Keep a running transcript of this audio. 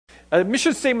A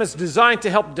mission statement is designed to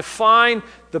help define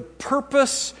the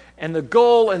purpose and the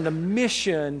goal and the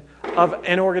mission of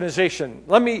an organization.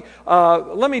 Let me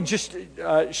just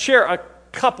share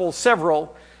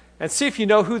several, and see if you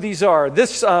know who these are.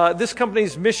 This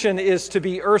company's mission is to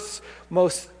be Earth's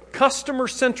most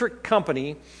customer-centric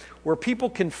company where people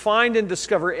can find and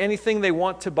discover anything they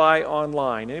want to buy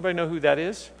online. Anybody know who that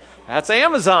is? That's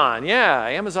Amazon. Yeah,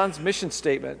 Amazon's mission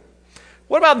statement.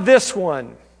 What about this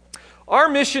one? Our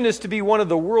mission is to be one of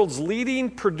the world's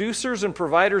leading producers and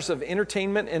providers of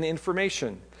entertainment and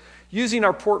information. Using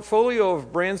our portfolio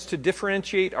of brands to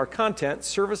differentiate our content,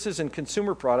 services, and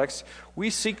consumer products, we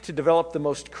seek to develop the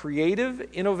most creative,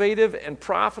 innovative, and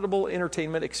profitable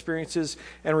entertainment experiences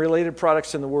and related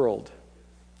products in the world.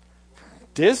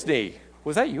 Disney.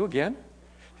 Was that you again?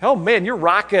 Oh, man, you're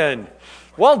rocking.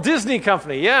 Walt Disney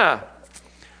Company, yeah.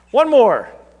 One more.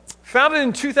 Founded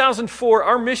in 2004,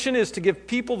 our mission is to give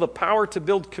people the power to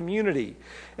build community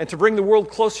and to bring the world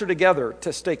closer together,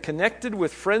 to stay connected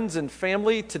with friends and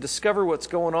family, to discover what's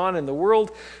going on in the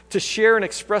world, to share and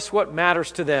express what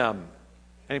matters to them.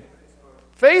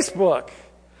 Facebook.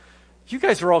 You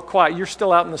guys are all quiet. You're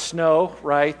still out in the snow,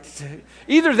 right?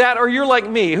 Either that or you're like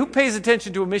me. Who pays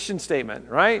attention to a mission statement,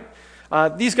 right?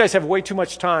 These guys have way too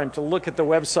much time to look at the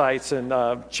websites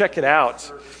and check it out.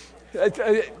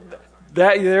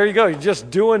 There you go. You're just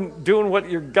doing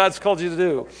what God's called you to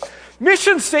do.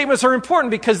 Mission statements are important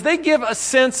because they give a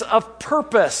sense of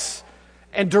purpose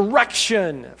and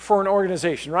direction for an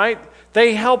organization, right?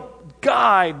 They help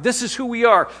guide. This is who we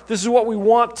are. This is what we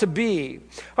want to be.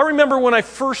 I remember when I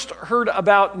first heard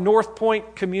about North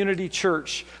Point Community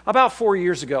Church about 4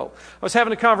 years ago. I was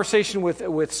having a conversation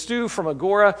with Stu from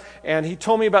Agora, and he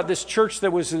told me about this church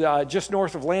that was just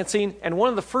north of Lansing. And one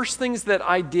of the first things that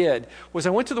I did was I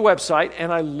went to the website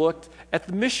and I looked at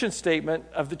the mission statement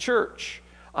of the church.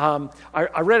 I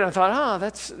read it and I thought,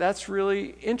 that's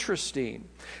really interesting.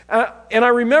 And I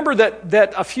remember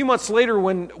that a few months later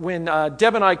when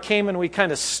Deb and I came and we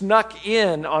kind of snuck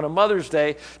in on a Mother's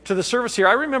Day to the service here,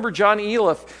 I remember John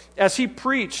Eliff, as he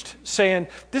preached, saying,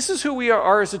 this is who we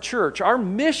are as a church. Our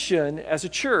mission as a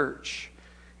church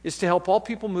is to help all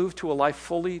people move to a life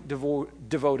fully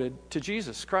devoted to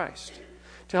Jesus Christ.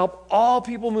 To help all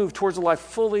people move towards a life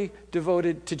fully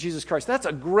devoted to Jesus Christ. That's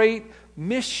a great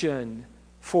mission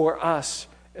for us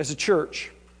as a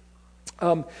church.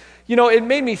 It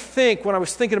made me think, when I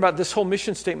was thinking about this whole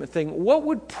mission statement thing, what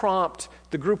would prompt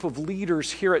the group of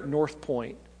leaders here at North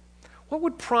Point? What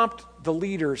would prompt the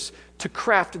leaders to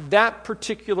craft that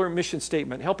particular mission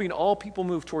statement, helping all people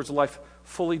move towards a life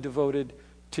fully devoted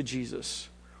to Jesus?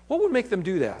 What would make them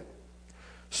do that?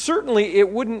 Certainly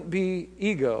it wouldn't be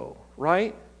ego,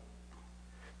 right?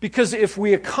 Because if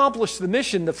we accomplish the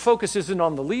mission, the focus isn't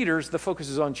on the leaders, the focus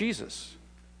is on Jesus.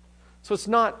 So it's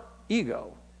not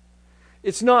ego.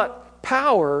 It's not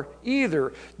power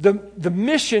either. The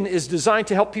mission is designed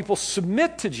to help people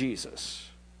submit to Jesus,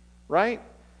 right?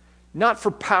 Not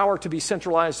for power to be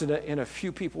centralized in a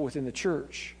few people within the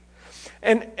church.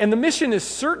 And the mission is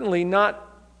certainly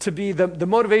not to be, the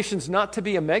motivation's not to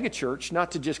be a megachurch,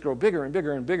 not to just grow bigger and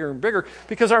bigger and bigger and bigger,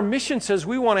 because our mission says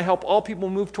we want to help all people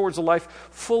move towards a life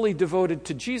fully devoted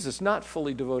to Jesus, not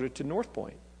fully devoted to North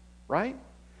Point, right?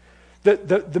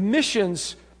 The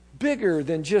mission's bigger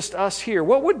than just us here.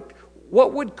 What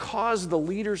would cause the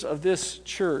leaders of this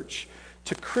church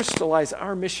to crystallize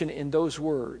our mission in those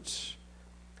words?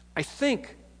 I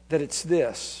think that it's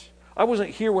this. I wasn't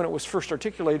here when it was first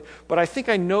articulated, but I think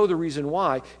I know the reason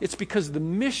why. It's because the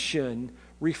mission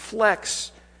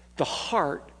reflects the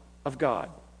heart of God.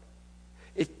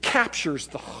 It captures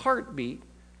the heartbeat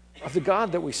of the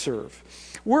God that we serve.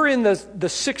 We're in the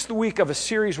sixth week of a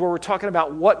series where we're talking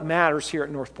about what matters here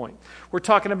at North Point. We're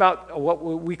talking about what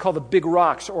we call the big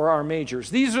rocks or our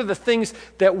majors. These are the things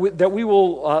that we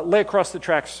will lay across the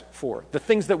tracks for, the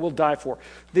things that we'll die for.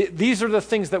 These are the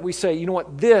things that we say, you know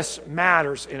what, this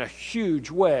matters in a huge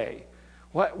way.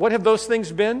 What have those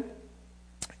things been?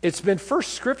 It's been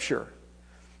first Scripture.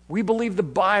 We believe the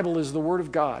Bible is the Word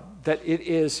of God, that it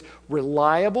is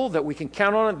reliable, that we can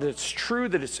count on it, that it's true,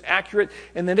 that it's accurate,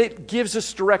 and that it gives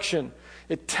us direction.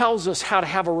 It tells us how to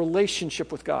have a relationship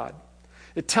with God.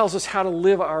 It tells us how to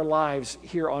live our lives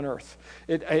here on earth.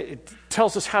 It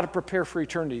tells us how to prepare for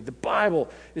eternity. The Bible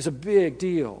is a big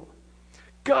deal.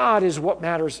 God is what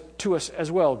matters to us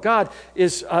as well. God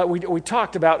is, we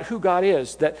talked about who God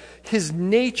is, that His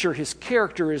nature, His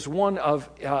character is one of,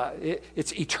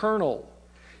 it's eternal.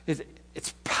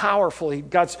 It's powerful.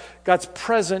 God's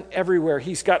present everywhere.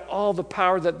 He's got all the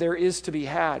power that there is to be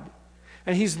had.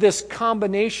 And He's this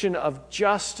combination of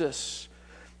justice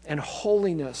and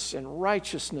holiness and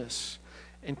righteousness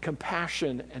and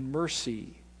compassion and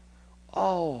mercy,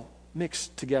 all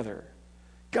mixed together.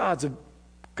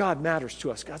 God matters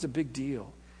to us. God's a big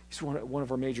deal. He's one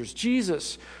of our majors.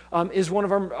 Jesus is one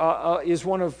of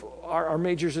our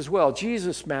majors as well.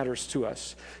 Jesus matters to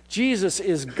us. Jesus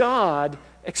is God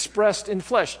expressed in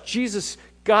flesh.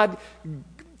 God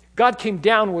came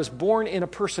down, was born in a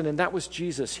person, and that was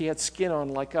Jesus. He had skin on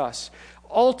like us.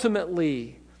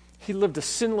 Ultimately, he lived a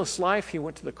sinless life. He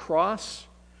went to the cross.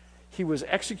 He was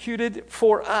executed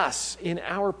for us in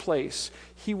our place.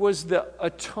 He was the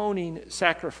atoning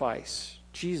sacrifice.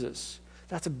 Jesus.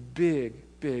 That's a big,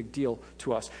 big deal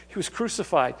to us. He was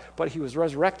crucified, but he was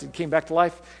resurrected, came back to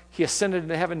life. He ascended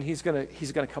into heaven. He's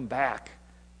gonna come back.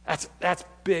 That's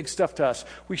big stuff to us.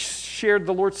 We shared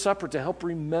the Lord's Supper to help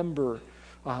remember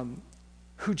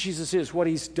who Jesus is, what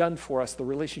he's done for us, the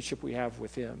relationship we have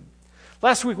with him.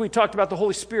 Last week we talked about the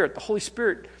Holy Spirit. The Holy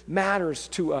Spirit matters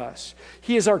to us.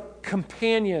 He is our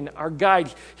companion, our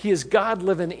guide. He is God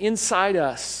living inside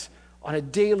us on a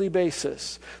daily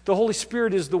basis. The Holy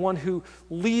Spirit is the one who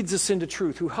leads us into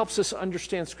truth, who helps us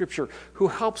understand Scripture, who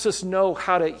helps us know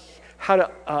how to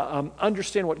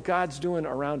understand what God's doing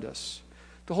around us.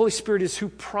 The Holy Spirit is who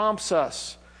prompts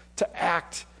us to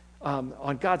act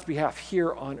on God's behalf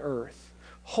here on earth.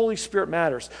 Holy Spirit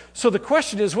matters. So the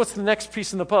question is, what's the next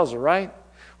piece in the puzzle, right?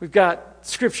 We've got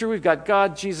Scripture, we've got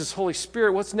God, Jesus, Holy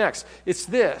Spirit. What's next? It's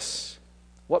this.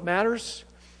 What matters?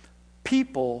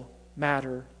 People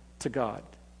matter to God.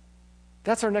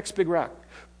 That's our next big rock.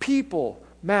 People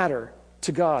matter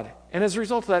to God. And as a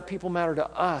result of that, people matter to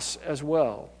us as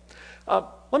well.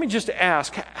 Let me just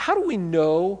ask, how do we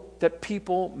know that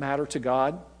people matter to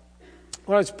God?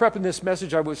 When I was prepping this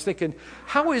message, I was thinking,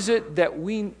 how is it that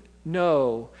we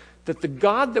know that the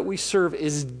God that we serve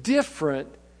is different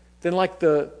than like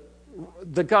the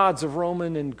gods of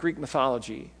Roman and Greek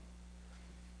mythology?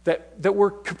 That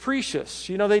were capricious.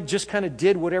 You know, they just kind of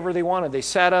did whatever they wanted. They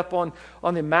sat up on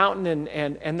the mountain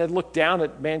and they'd look down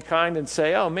at mankind and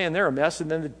say, oh man, they're a mess,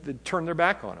 and then they'd turn their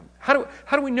back on them. How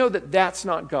do we know that that's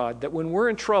not God? That when we're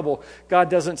in trouble, God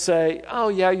doesn't say, oh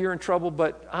yeah, you're in trouble,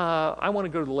 but I want to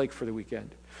go to the lake for the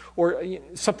weekend. Or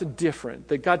something different,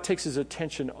 that God takes his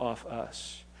attention off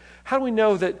us. How do we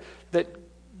know that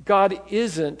God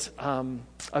isn't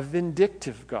a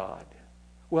vindictive God?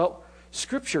 Well,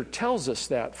 Scripture tells us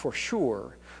that for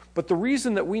sure, but the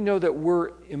reason that we know that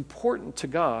we're important to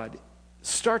God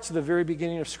starts at the very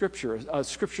beginning of Scripture, a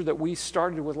Scripture that we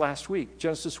started with last week,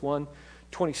 Genesis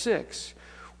 1:26.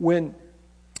 When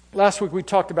last week we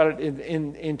talked about it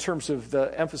in terms of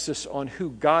the emphasis on who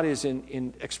God is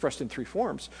expressed in three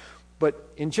forms. But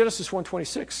in Genesis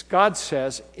 1:26, God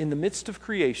says, in the midst of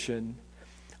creation,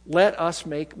 let us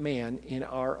make man in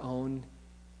our own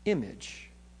image,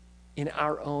 in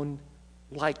our own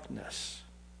likeness.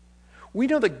 We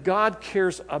know that God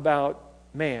cares about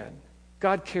man.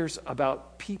 God cares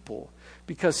about people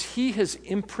because he has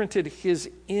imprinted his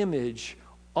image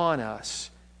on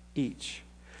us each.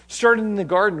 Starting in the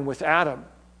garden with Adam,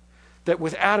 that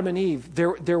with Adam and Eve,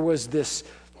 there was this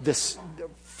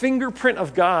fingerprint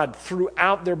of God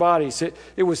throughout their bodies.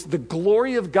 It was the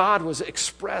glory of God was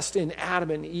expressed in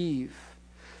Adam and Eve.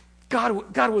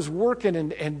 God was working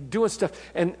and doing stuff,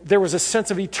 and there was a sense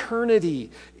of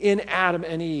eternity in Adam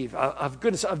and Eve, of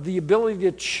goodness, of the ability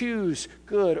to choose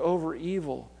good over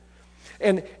evil.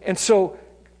 And so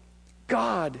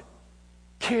God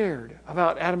cared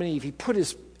about Adam and Eve. He put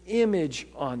his image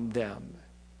on them.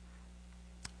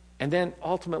 And then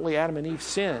ultimately Adam and Eve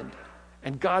sinned,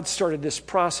 and God started this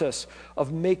process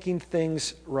of making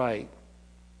things right.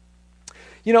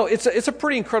 You know, it's a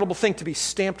pretty incredible thing to be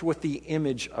stamped with the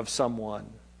image of someone.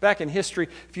 Back in history,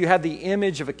 if you had the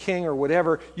image of a king or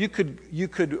whatever, you could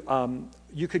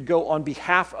go on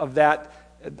behalf of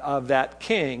that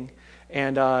king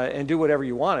and do whatever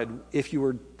you wanted if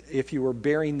you were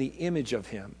bearing the image of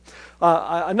him.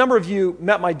 A number of you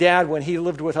met my dad when he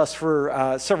lived with us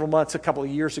for several months a couple of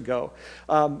years ago.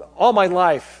 All my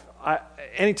life,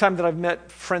 anytime that I've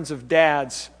met friends of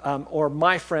dads, or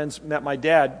my friends met my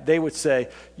dad, they would say,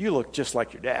 you look just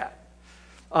like your dad.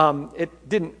 It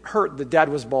didn't hurt that dad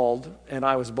was bald and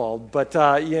I was bald, but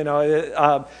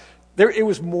it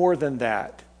was more than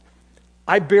that.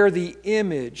 I bear the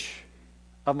image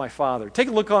of my father. Take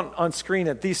a look on screen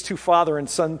at these two father and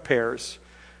son pairs.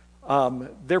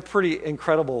 They're pretty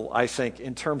incredible, I think,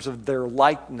 in terms of their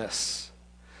likeness.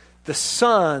 The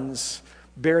sons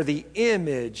bear the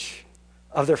image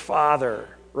of their father,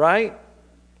 right?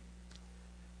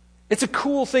 It's a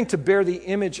cool thing to bear the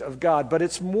image of God, but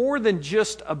it's more than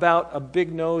just about a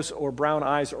big nose or brown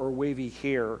eyes or wavy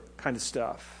hair kind of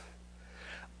stuff.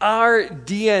 Our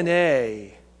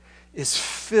DNA is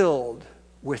filled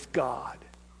with God.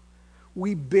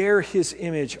 We bear his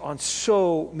image on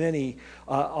so many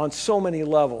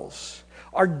levels.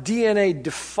 Our DNA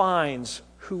defines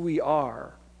who we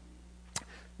are.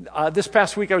 This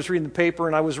past week I was reading the paper,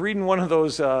 and I was reading one of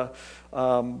those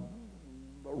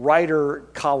writer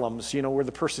columns, where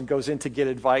the person goes in to get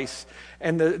advice.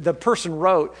 And the person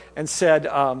wrote and said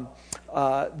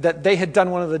that they had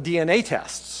done one of the DNA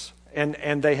tests.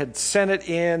 And they had sent it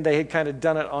in. They had kind of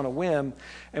done it on a whim.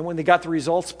 And when they got the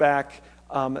results back,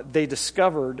 they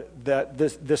discovered that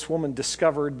this woman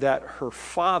discovered that her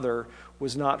father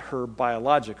was not her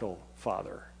biological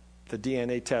father. The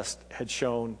DNA test had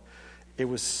shown it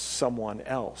was someone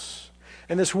else.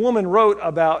 And this woman wrote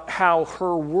about how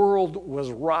her world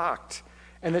was rocked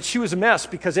and that she was a mess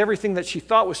because everything that she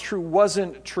thought was true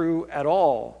wasn't true at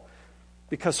all,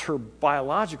 because her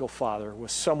biological father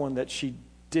was someone that she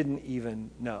didn't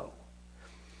even know.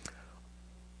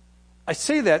 I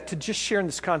say that to just share in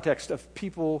this context of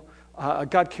people.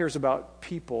 God cares about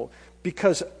people,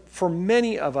 because for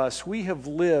many of us, we have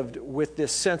lived with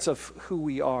this sense of who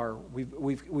we are.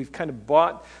 We've kind of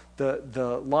bought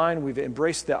the line. We've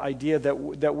embraced the idea that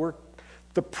we're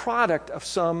the product of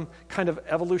some kind of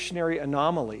evolutionary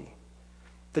anomaly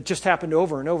that just happened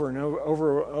over and over and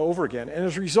over again. And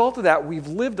as a result of that, we've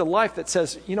lived a life that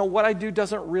says, what I do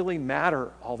doesn't really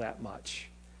matter all that much,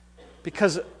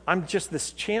 because I'm just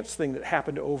this chance thing that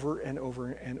happened over and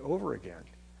over and over again.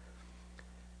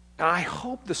 And I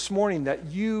hope this morning that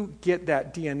you get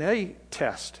that DNA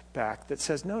test back that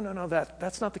says, no,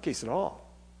 that's not the case at all.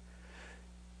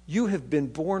 You have been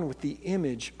born with the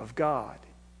image of God.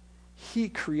 He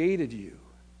created you.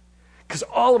 Because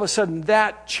all of a sudden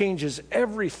that changes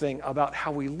everything about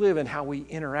how we live and how we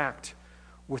interact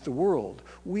with the world.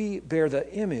 We bear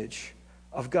the image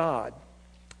of God.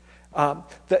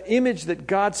 The image that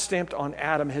God stamped on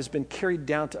Adam has been carried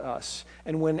down to us.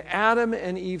 And when Adam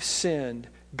and Eve sinned,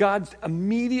 God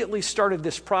immediately started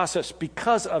this process,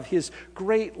 because of his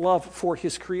great love for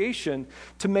his creation,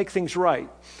 to make things right.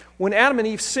 When Adam and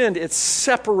Eve sinned, it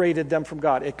separated them from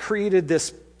God. It created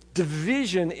this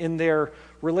division in their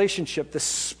relationship, this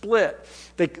split.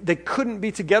 They couldn't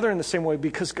be together in the same way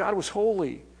because God was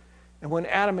holy. And when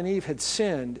Adam and Eve had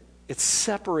sinned, it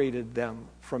separated them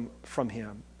from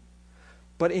him.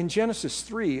 But in Genesis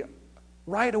 3,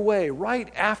 right away,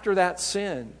 right after that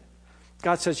sin,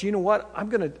 God says, you know what? I'm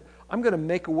going to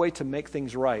make a way to make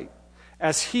things right.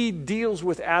 As he deals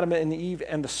with Adam and Eve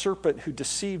and the serpent who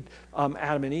deceived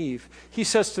Adam and Eve, he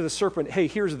says to the serpent, hey,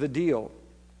 here's the deal.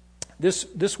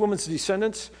 This woman's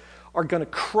descendants are going to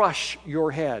crush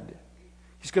your head.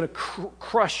 He's going to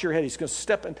crush your head. He's going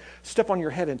to step on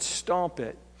your head and stomp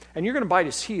it. And you're going to bite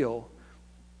his heel,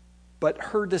 but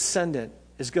her descendant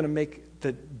is going to make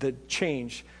the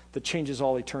change that changes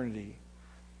all eternity.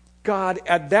 God,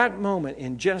 at that moment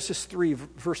in Genesis 3,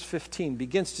 verse 15,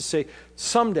 begins to say,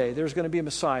 someday there's going to be a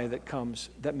Messiah that comes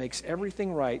that makes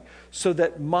everything right so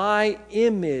that my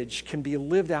image can be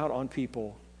lived out on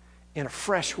people in a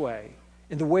fresh way,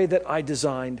 in the way that I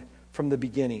designed from the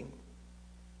beginning.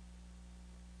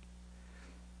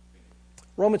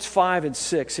 Romans 5 and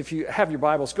 6, if you have your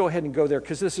Bibles, go ahead and go there,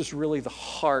 because this is really the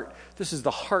heart. This is the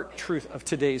heart truth of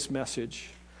today's message.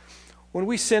 When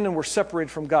we sin and we're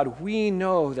separated from God, we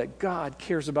know that God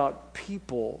cares about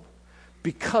people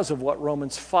because of what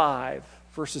Romans 5,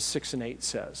 verses 6 and 8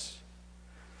 says.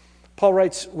 Paul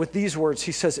writes with these words,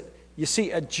 he says, you see,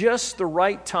 at just the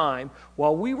right time,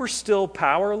 while we were still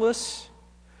powerless,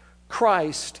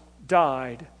 Christ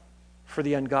died for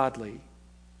the ungodly.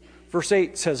 Verse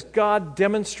 8 says, God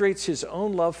demonstrates his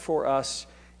own love for us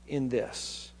in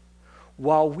this: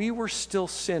 while we were still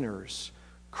sinners,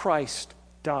 Christ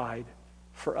died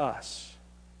for us.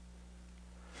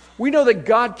 We know that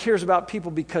God cares about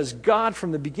people because God,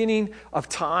 from the beginning of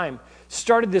time,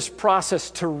 started this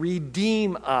process to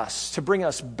redeem us, to bring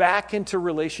us back into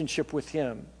relationship with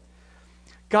him.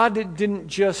 God didn't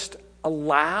just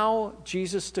allow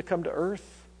Jesus to come to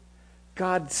earth.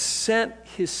 God sent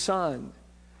his son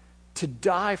to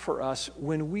die for us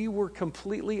when we were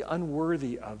completely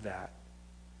unworthy of that.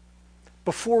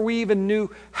 Before we even knew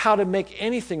how to make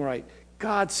anything right,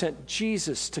 God sent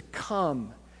Jesus to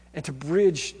come and to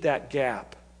bridge that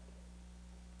gap.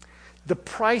 The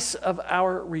price of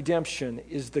our redemption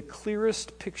is the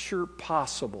clearest picture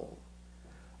possible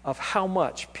of how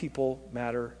much people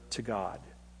matter to God.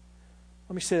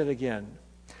 Let me say that again.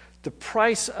 The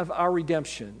price of our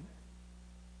redemption,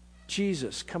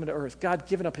 Jesus coming to earth, God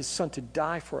giving up his son to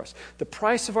die for us. The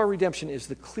price of our redemption is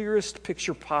the clearest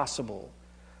picture possible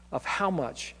of how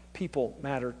much people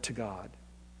matter to God.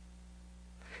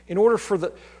 in order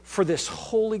for this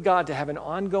holy God to have an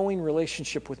ongoing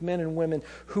relationship with men and women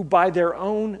who by their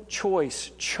own choice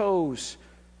chose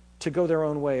to go their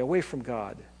own way, away from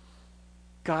God,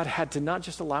 God had to not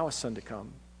just allow his Son to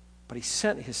come, but he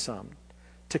sent his Son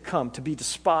to come, to be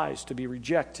despised, to be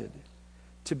rejected,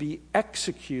 to be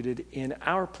executed in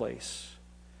our place,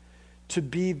 to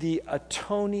be the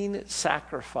atoning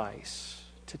sacrifice,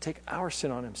 to take our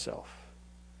sin on himself.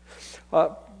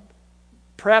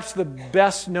 Perhaps the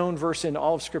best known verse in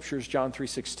all of Scripture is John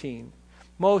 3:16.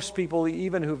 Most people,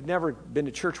 even who've never been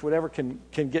to church, whatever, can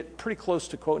get pretty close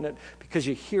to quoting it because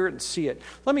you hear it and see it.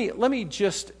 Let me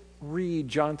just read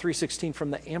John 3:16 from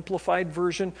the Amplified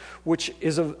Version, which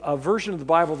is a version of the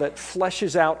Bible that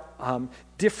fleshes out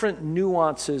different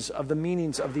nuances of the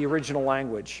meanings of the original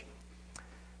language.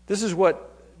 This is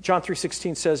what John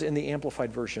 3:16 says in the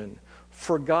Amplified Version.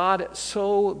 For God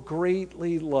so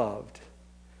greatly loved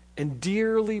and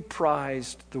dearly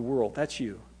prized the world, that's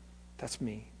you, that's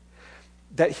me,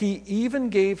 that he even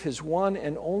gave his one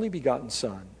and only begotten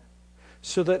Son,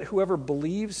 so that whoever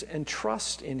believes and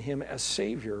trusts in him as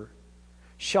Savior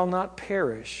shall not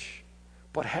perish,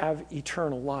 but have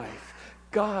eternal life.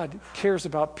 God cares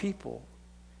about people.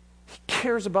 He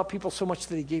cares about people so much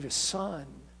that he gave his Son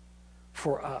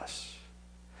for us.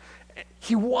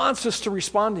 He wants us to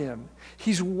respond to him.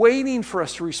 He's waiting for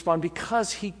us to respond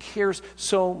because he cares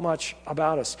so much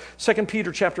about us. 2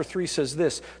 Peter chapter 3 says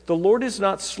this, the Lord is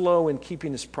not slow in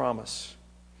keeping his promise,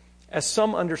 as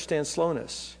some understand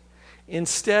slowness.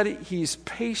 Instead, he's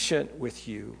patient with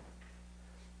you,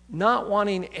 not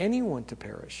wanting anyone to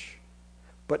perish,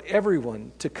 but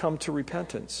everyone to come to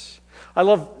repentance. I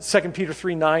love 2 Peter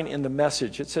 3:9 in the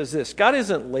Message. It says this, God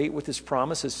isn't late with his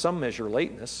promise as some measure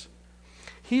lateness.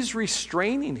 He's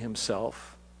restraining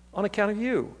himself on account of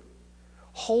you,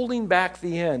 holding back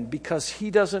the end because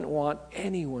he doesn't want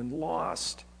anyone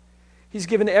lost. He's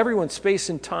given everyone space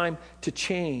and time to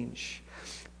change.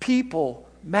 People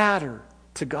matter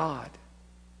to God.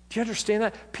 Do you understand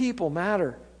that? People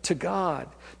matter to God.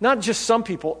 Not just some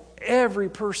people. Every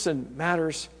person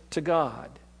matters to God.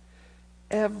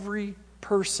 Every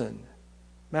person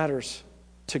matters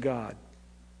to God.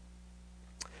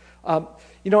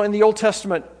 In the Old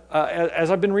Testament, as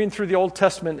I've been reading through the Old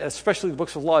Testament, especially the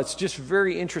books of law, it's just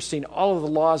very interesting, all of the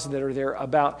laws that are there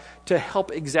about to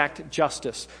help exact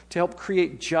justice, to help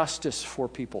create justice for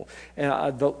people.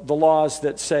 The laws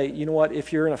that say, you know what,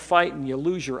 if you're in a fight and you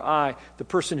lose your eye, the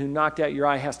person who knocked out your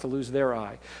eye has to lose their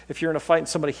eye. If you're in a fight and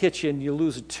somebody hits you and you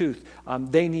lose a tooth,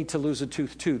 they need to lose a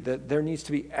tooth too. That there needs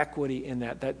to be equity in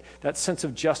that sense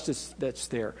of justice that's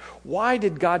there. Why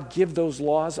did God give those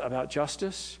laws about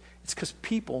justice? It's because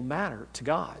people matter to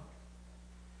God.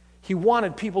 He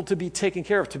wanted people to be taken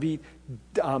care of, to be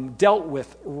dealt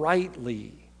with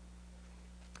rightly.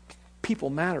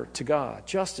 People matter to God.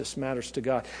 Justice matters to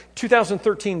God.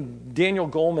 2013, Daniel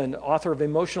Goleman, author of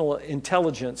Emotional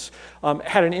Intelligence,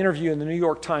 had an interview in the New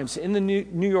York Times. In the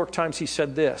New York Times, he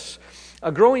said this,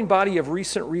 a growing body of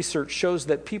recent research shows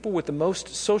that people with the most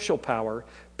social power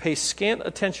pay scant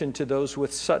attention to those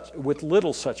with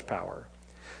little such power.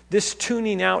 This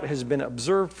tuning out has been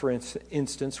observed, for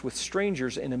instance, with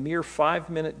strangers in a mere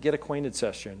 5-minute get-acquainted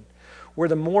session, where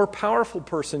the more powerful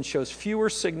person shows fewer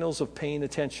signals of paying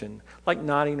attention, like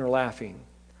nodding or laughing.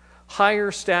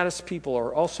 Higher status people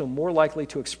are also more likely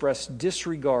to express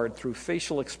disregard through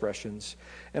facial expressions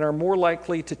and are more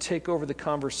likely to take over the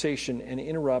conversation and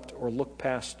interrupt or look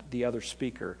past the other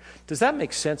speaker. Does that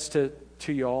make sense to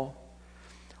y'all?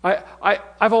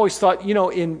 I've always thought,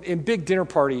 in big dinner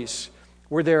parties,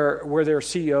 where there are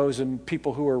CEOs and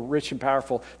people who are rich and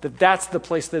powerful, that's the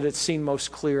place that it's seen most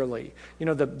clearly.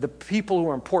 The people who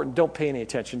are important don't pay any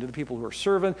attention to the people who are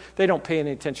serving. They don't pay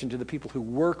any attention to the people who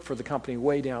work for the company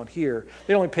way down here.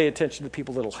 They only pay attention to the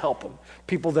people that will help them,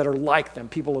 people that are like them,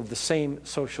 people of the same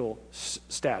social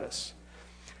status.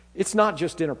 It's not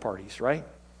just dinner parties, right?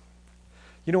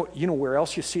 You know where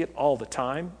else you see it all the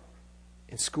time?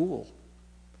 In school.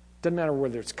 Doesn't matter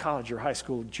whether it's college or high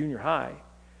school, junior high.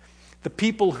 The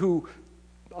people who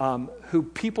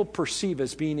people perceive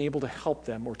as being able to help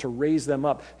them or to raise them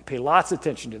up, they pay lots of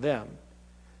attention to them.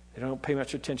 They don't pay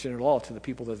much attention at all to the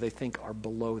people that they think are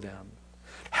below them.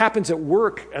 It happens at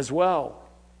work as well.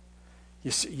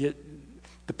 The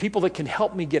people that can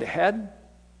help me get ahead,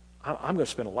 I'm going to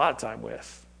spend a lot of time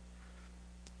with.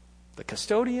 The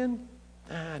custodian,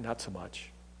 not so much.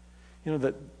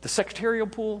 The secretarial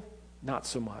pool, not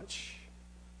so much.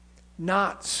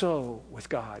 Not so with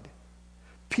God.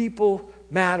 People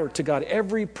matter to God.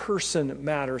 Every person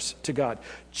matters to God.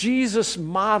 Jesus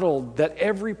modeled that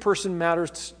every person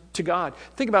matters to God.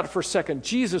 Think about it for a second.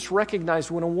 Jesus recognized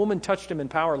when a woman touched him and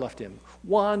power left him.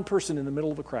 One person in the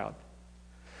middle of the crowd.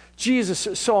 Jesus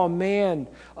saw a man,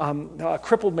 a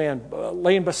crippled man,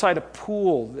 laying beside a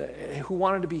pool who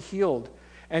wanted to be healed.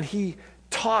 And he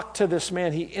talked to this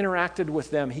man. He interacted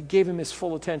with them. He gave him his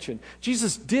full attention.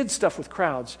 Jesus did stuff with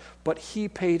crowds, but he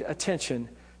paid attention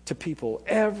to people.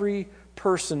 Every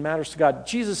person matters to God.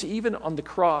 Jesus, even on the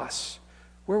cross,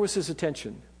 where was his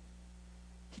attention?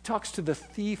 He talks to the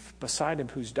thief beside him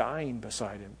who's dying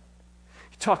beside him.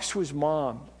 He talks to his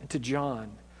mom and to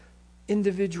John.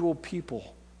 Individual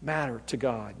people matter to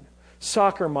God.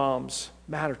 Soccer moms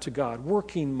matter to God.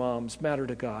 Working moms matter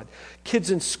to God. Kids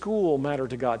in school matter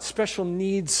to God. Special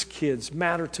needs kids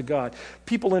matter to God.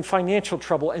 People in financial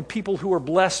trouble and people who are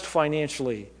blessed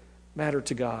financially matter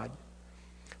to God.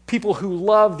 People who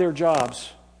love their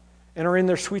jobs and are in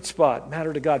their sweet spot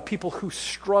matter to God. People who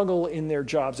struggle in their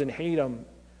jobs and hate them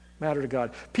matter to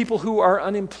God. People who are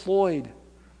unemployed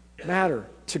matter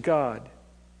to God.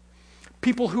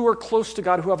 People who are close to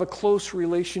God, who have a close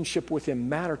relationship with Him,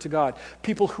 matter to God.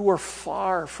 People who are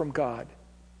far from God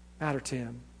matter to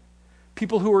Him.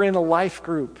 People who are in a life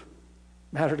group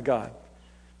matter to God.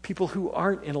 People who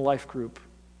aren't in a life group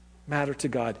matter to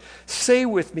God. Say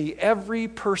with me, every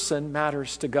person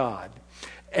matters to God.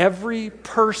 Every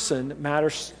person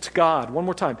matters to God. One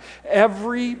more time.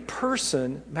 Every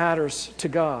person matters to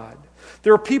God.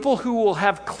 There are people who will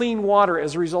have clean water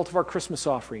as a result of our Christmas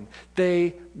offering.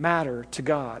 They matter to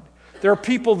God. There are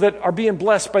people that are being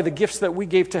blessed by the gifts that we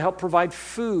gave to help provide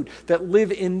food that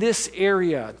live in this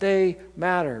area. They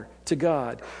matter to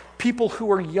God. People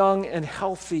who are young and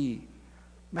healthy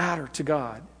matter to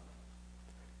God.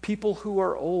 People who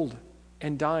are old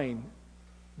and dying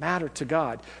matter to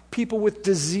God. People with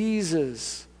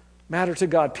diseases matter to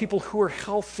God. People who are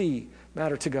healthy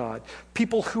matter to God.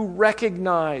 People who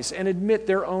recognize and admit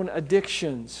their own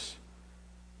addictions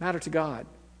matter to God.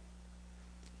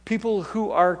 People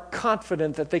who are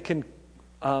confident that they can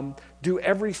do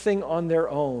everything on their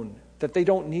own, that they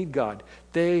don't need God,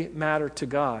 they matter to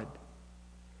God.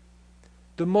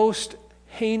 The most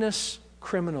heinous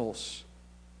criminals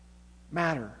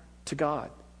matter to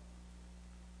God.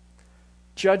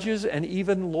 Judges and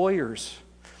even lawyers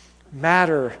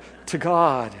matter to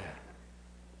God.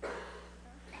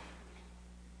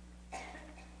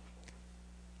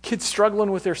 Kids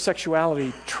struggling with their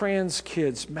sexuality, trans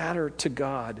kids matter to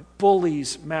God.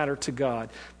 Bullies matter to God.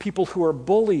 People who are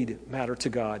bullied matter to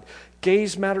God.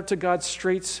 Gays matter to God.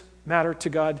 Straights matter to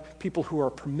God. People who are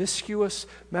promiscuous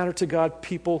matter to God.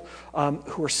 People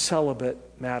who are celibate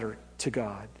matter to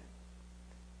God.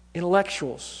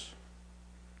 Intellectuals,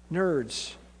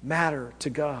 nerds matter to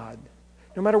God.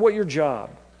 No matter what your job,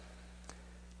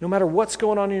 no matter what's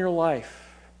going on in your life,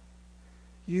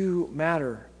 you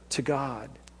matter to God.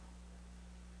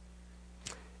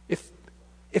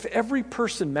 If every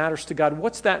person matters to God,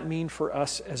 what's that mean for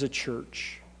us as a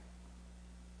church?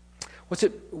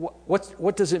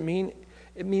 What does it mean?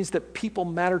 It means that people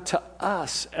matter to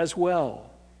us as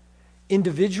well.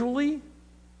 Individually,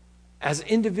 as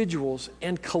individuals,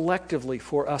 and collectively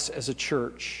for us as a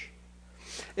church.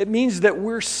 It means that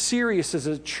we're serious as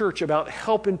a church about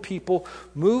helping people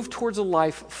move towards a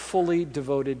life fully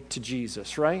devoted to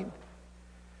Jesus, right?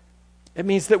 It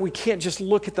means that we can't just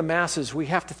look at the masses. We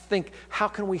have to think, how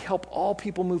can we help all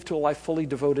people move to a life fully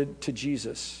devoted to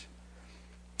Jesus?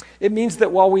 It means that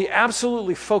while we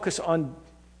absolutely focus on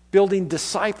building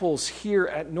disciples here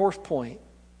at North Point,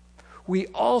 we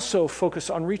also focus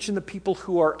on reaching the people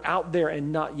who are out there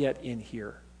and not yet in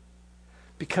here.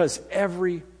 Because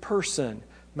every person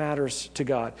matters to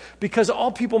God. Because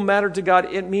all people matter to God,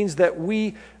 it means that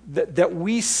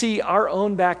we see our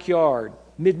own backyard,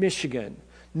 Mid-Michigan,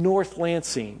 North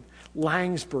Lansing,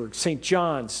 Langsburg, St.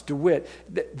 John's, DeWitt,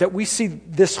 that we see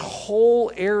this whole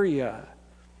area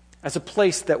as a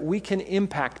place that we can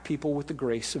impact people with the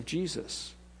grace of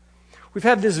Jesus. We've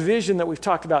had this vision that we've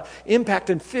talked about,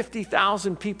 impacting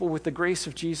 50,000 people with the grace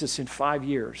of Jesus in 5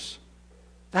 years.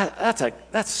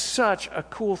 That's such a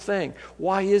cool thing.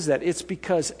 Why is that? It's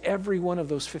because every one of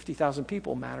those 50,000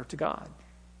 people matter to God.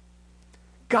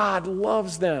 God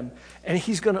loves them, and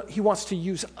He wants to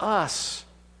use us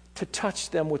to touch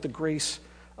them with the grace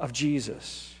of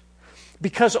Jesus.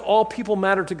 Because all people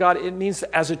matter to God, it means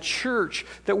that as a church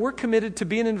that we're committed to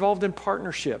being involved in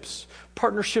partnerships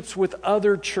with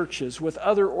other churches, with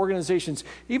other organizations,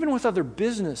 even with other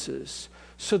businesses,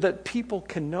 so that people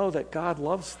can know that God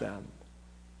loves them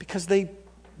because they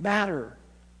matter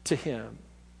to Him.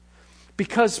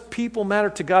 Because people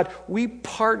matter to God, we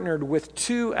partnered with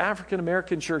 2 African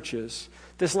American churches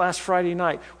this last Friday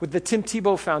night with the Tim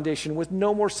Tebow Foundation, with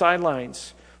No More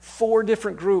Sidelines, 4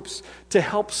 different groups to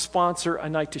help sponsor A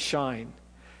Night to Shine.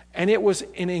 And it was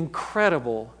an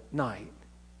incredible night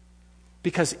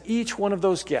because each one of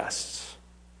those guests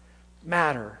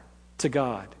matter to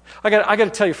God. I got to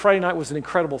tell you, Friday night was an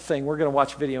incredible thing. We're going to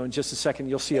watch a video in just a second.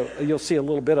 You'll see a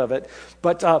little bit of it.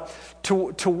 But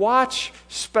to watch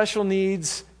special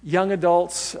needs young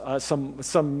adults,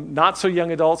 some not so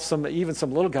young adults, even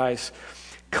some little guys,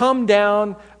 come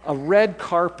down a red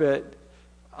carpet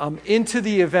into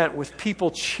the event with people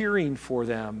cheering for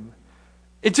them.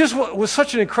 It just was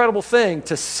such an incredible thing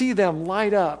to see them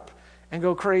light up and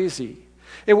go crazy.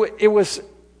 It was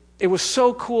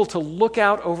so cool to look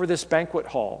out over this banquet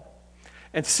hall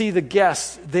and see the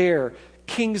guests there,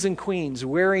 kings and queens,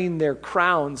 wearing their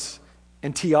crowns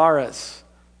and tiaras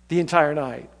the entire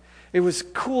night. It was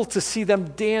cool to see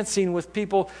them dancing with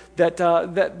people that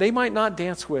they might not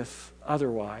dance with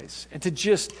otherwise, and to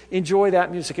just enjoy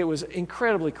that music. It was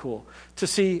incredibly cool to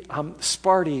see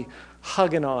Sparty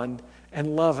hugging on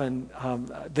and loving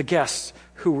the guests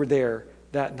who were there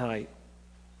that night.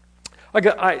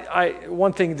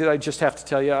 One thing that I just have to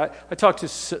tell you, I talked to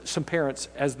some parents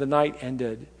as the night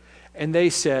ended, and they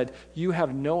said, "You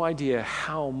have no idea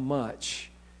how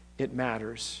much it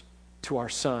matters to our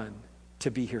son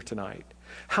to be here tonight.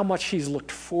 How much he's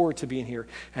looked forward to being here,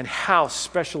 and how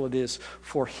special it is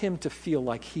for him to feel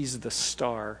like he's the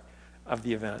star of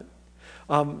the event."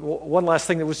 One last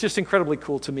thing that was just incredibly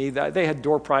cool to me, that they had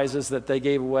door prizes that they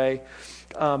gave away.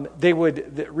 They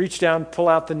would reach down, pull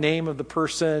out the name of the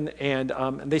person, and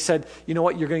they said, "You know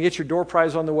what, you're going to get your door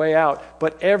prize on the way out."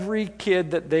 But every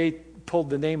kid that they pulled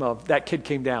the name of, that kid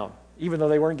came down. Even though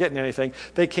they weren't getting anything,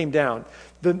 they came down.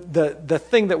 The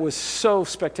thing that was so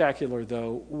spectacular,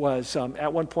 though, was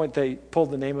at one point they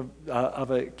pulled the name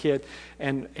of a kid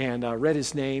and read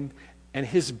his name, and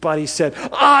his buddy said,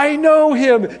 "I know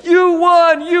him! You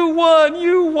won! You won!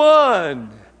 You won!"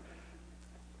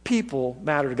 People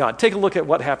matter to God. Take a look at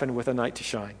what happened with A Night to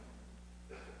Shine.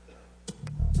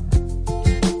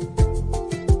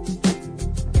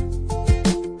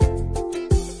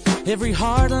 Every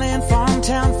heartland, farm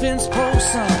town, fence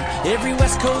post son, every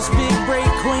West Coast big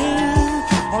break queen,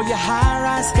 all your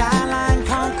high-rise skyline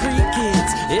concrete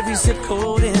kids, every zip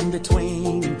code in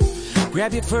between.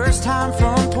 Grab your first time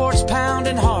front porch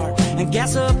pounding hard and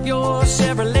gas up your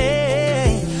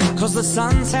Chevrolet, 'cause the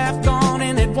sun's half gone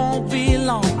and it won't be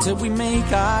long till we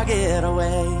make our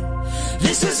getaway.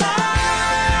 This is our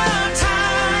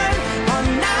time, a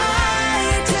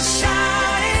night to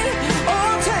shine.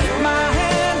 Oh, take my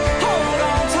hand, hold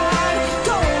on tight,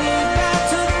 don't look back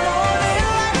to the morning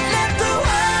light. Let the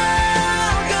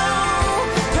world go,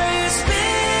 pray it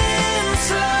spin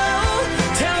slow.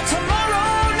 Tell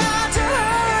tomorrow not to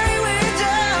hurry, we're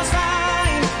just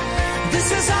fine.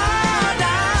 This is our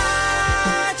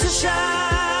night to shine.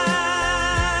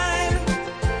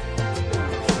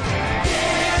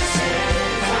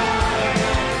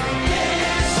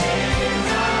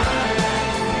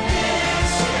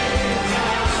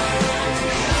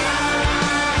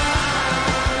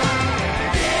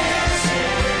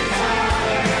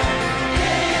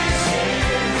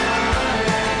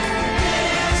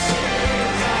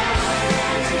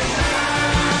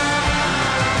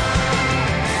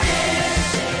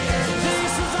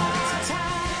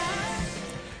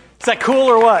 Is that cool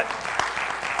or what?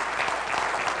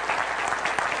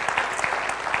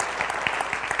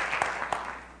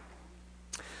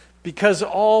 Because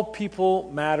all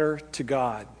people matter to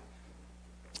God,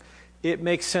 it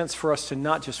makes sense for us to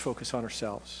not just focus on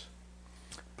ourselves,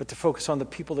 but to focus on the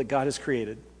people that God has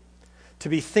created, to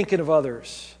be thinking of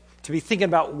others, to be thinking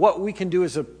about what we can do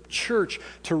as a church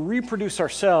to reproduce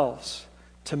ourselves,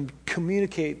 to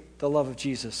communicate the love of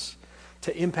Jesus,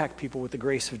 to impact people with the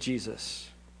grace of Jesus.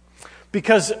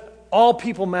 Because all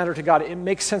people matter to God, it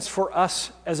makes sense for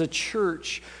us as a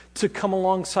church to come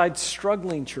alongside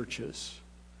struggling churches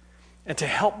and to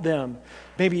help them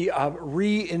maybe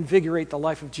reinvigorate the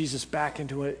life of Jesus back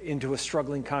into a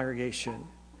struggling congregation.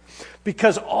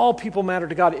 Because all people matter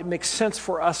to God, it makes sense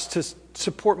for us to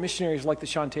support missionaries like the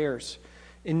Chantaires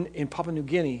in Papua New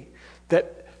Guinea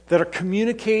that are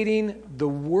communicating the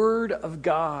Word of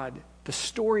God, the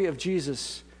story of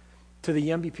Jesus, to the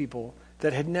Yembi people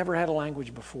that had never had a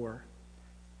language before,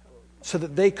 so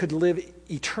that they could live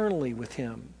eternally with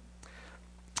Him.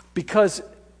 Because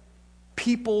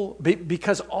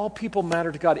all people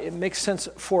matter to God, it makes sense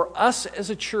for us as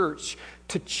a church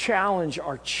to challenge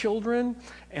our children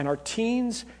and our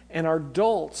teens and our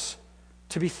adults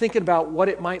to be thinking about what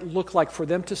it might look like for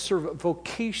them to serve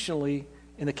vocationally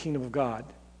in the kingdom of God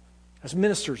as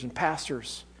ministers and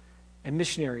pastors and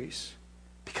missionaries,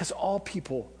 because all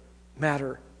people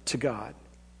matter to God.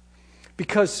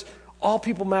 Because all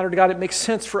people matter to God, it makes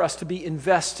sense for us to be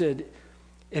invested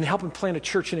in helping plant a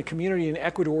church in a community in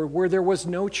Ecuador where there was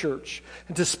no church,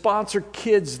 and to sponsor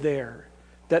kids there,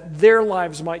 that their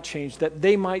lives might change, that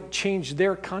they might change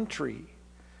their country,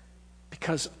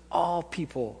 because all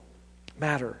people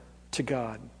matter to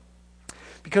God.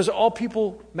 Because all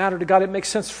people matter to God, it makes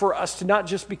sense for us to not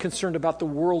just be concerned about the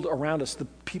world around us, the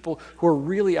people who are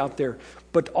really out there,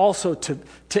 but also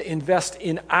to invest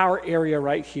in our area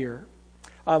right here.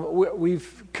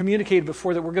 We've communicated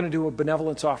before that we're going to do a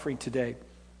benevolence offering today.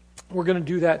 We're going to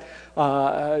do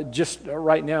that just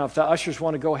right now. If the ushers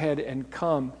want to go ahead and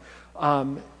come.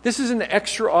 This is an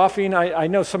extra offering. I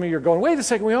know some of you are going, wait a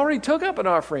second, we already took up an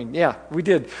offering. Yeah, we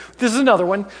did. This is another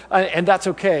one, and that's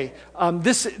okay.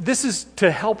 This is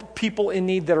to help people in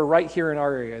need that are right here in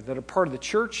our area, that are part of the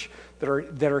church, that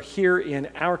are here in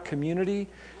our community.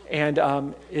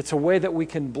 And it's a way that we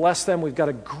can bless them. We've got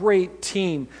a great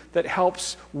team that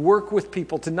helps work with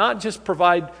people to not just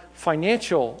provide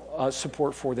financial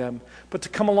support for them, but to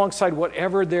come alongside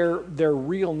whatever their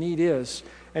real need is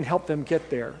and help them get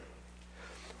there.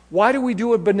 Why do we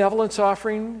do a benevolence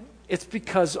offering? It's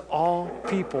because all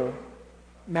people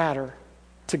matter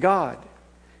to God.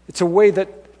 It's a way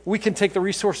that we can take the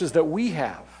resources that we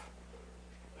have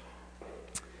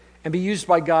and be used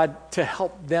by God to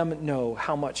help them know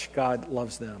how much God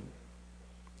loves them.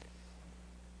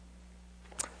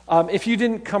 If you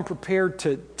didn't come prepared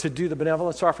to do the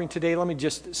benevolence offering today, let me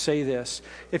just say this.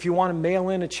 If you want to mail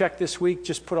in a check this week,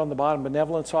 just put on the bottom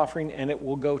benevolence offering, and it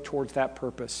will go towards that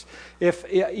purpose. If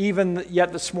even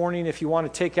yet this morning, if you want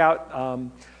to take out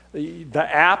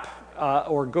the app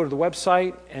or go to the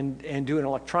website and do an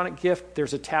electronic gift,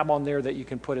 there's a tab on there that you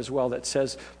can put as well that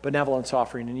says benevolence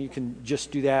offering, and you can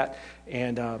just do that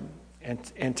and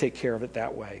take care of it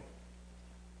that way.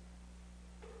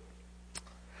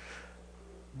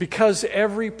 Because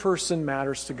every person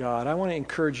matters to God, I want to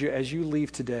encourage you as you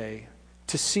leave today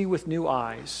to see with new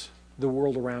eyes the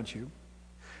world around you.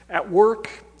 At work,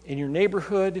 in your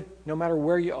neighborhood, no matter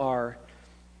where you are,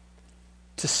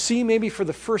 to see maybe for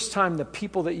the first time the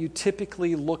people that you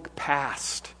typically look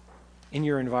past in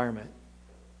your environment.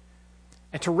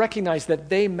 And to recognize that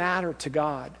they matter to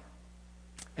God.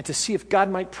 And to see if God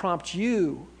might prompt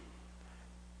you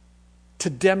to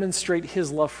demonstrate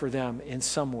His love for them in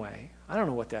some way. I don't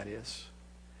know what that is,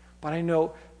 but I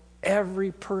know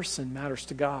every person matters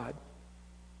to God.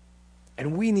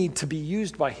 And we need to be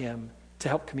used by Him to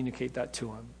help communicate that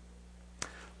to Him.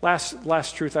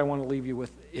 Last truth I want to leave you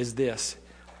with is this.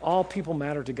 All people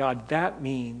matter to God. That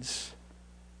means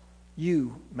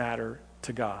you matter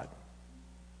to God.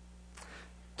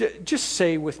 Just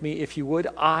say with me, if you would,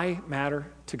 I matter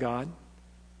to God.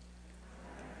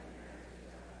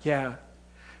 Yeah.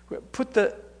 Put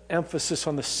the emphasis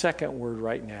on the second word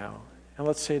right now. And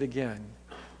let's say it again.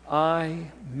 I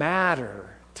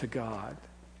matter to God.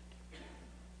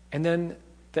 And then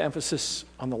the emphasis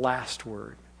on the last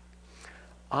word.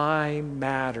 I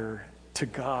matter to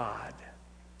God.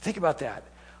 Think about that.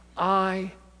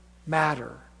 I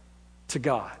matter to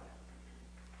God.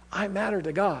 I matter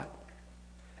to God.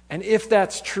 And if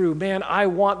that's true, man, I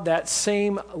want that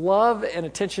same love and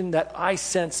attention that I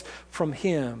sense from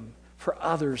Him for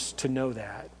others to know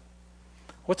that.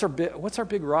 What's our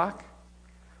big rock?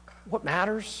 What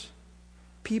matters?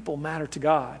 People matter to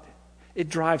God. It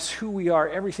drives who we are,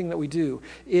 everything that we do.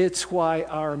 It's why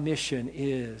our mission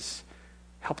is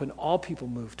helping all people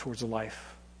move towards a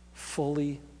life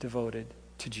fully devoted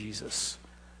to Jesus.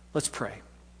 Let's pray.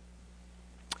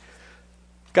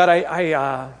 God,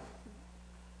 I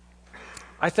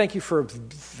thank you for a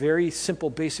very simple,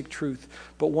 basic truth,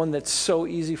 but one that's so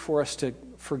easy for us to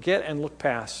forget and look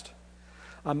past.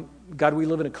 God, we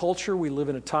live in a culture, we live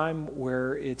in a time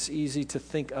where it's easy to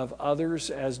think of others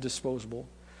as disposable,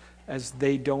 as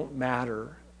they don't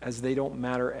matter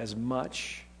as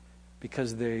much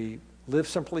because they live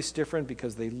someplace different,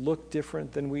 because they look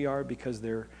different than we are, because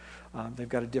they've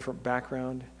got a different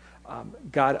background.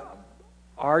 God,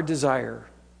 our desire,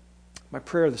 my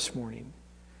prayer this morning,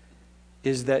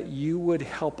 is that you would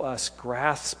help us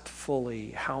grasp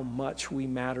fully how much we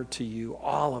matter to you,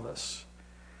 all of us,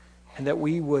 and that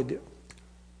we would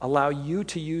allow you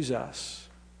to use us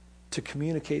to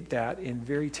communicate that in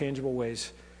very tangible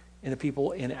ways in the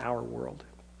people in our world.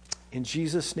 In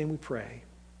Jesus' name we pray.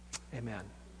 Amen.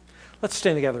 Let's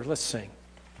stand together. Let's sing.